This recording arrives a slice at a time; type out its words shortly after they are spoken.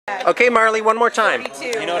Okay, Marley, one more time.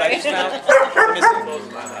 You know what I just found?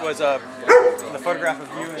 Was the photograph of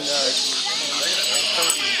you and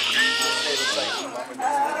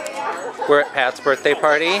We're at Pat's birthday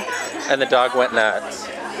party, and the dog went nuts.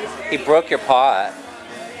 He broke your pot.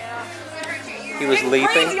 He was leaping.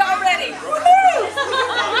 Crazy already.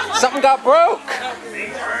 Something got broke.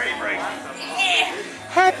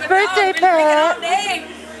 Happy birthday, Pat.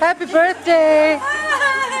 Happy birthday.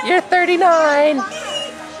 You're 39.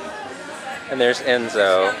 And there's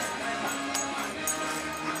Enzo.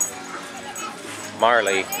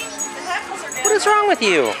 Marley. What is wrong with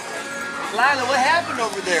you? Lila, what happened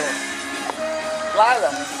over there?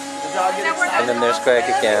 Lila, the dog get excited? And then there's Greg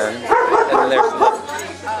again. And then there's...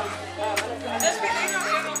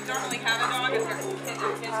 Normally have a dog if their kids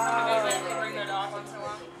come to visit and bring their dog once in a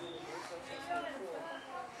while.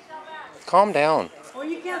 Calm down. Well,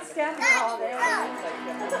 you can't stand here all day.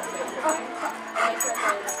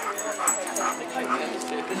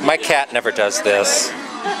 My cat never does this.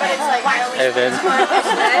 And then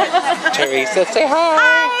Teresa, say hi.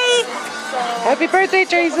 Hi! Happy birthday,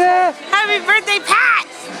 Teresa. Happy birthday, Pat!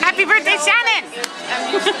 Happy birthday, Shannon!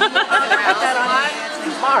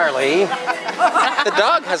 Marley, the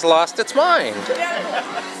dog has lost its mind.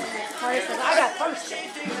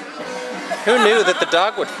 Who knew that the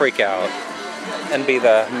dog would freak out and be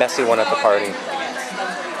the messy one at the party?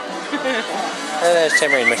 And there's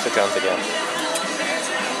Timmy and Mr. Jones again.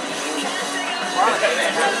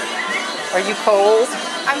 Are you cold?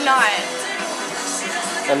 I'm not.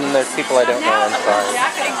 And then there's people I don't know inside.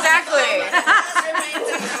 Exactly.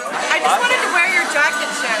 I just wanted to wear your jacket,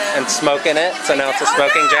 Shannon. And smoke in it, so now it's a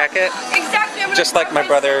smoking jacket. Exactly. I'm Just like my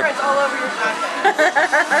brother. All over your jacket.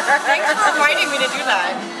 Thanks for reminding me to do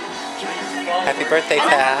that. Happy birthday, And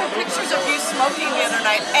I Pat. took pictures of you smoking the other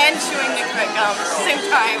night and chewing the gum at the same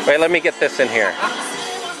time. Wait, let me get this in here.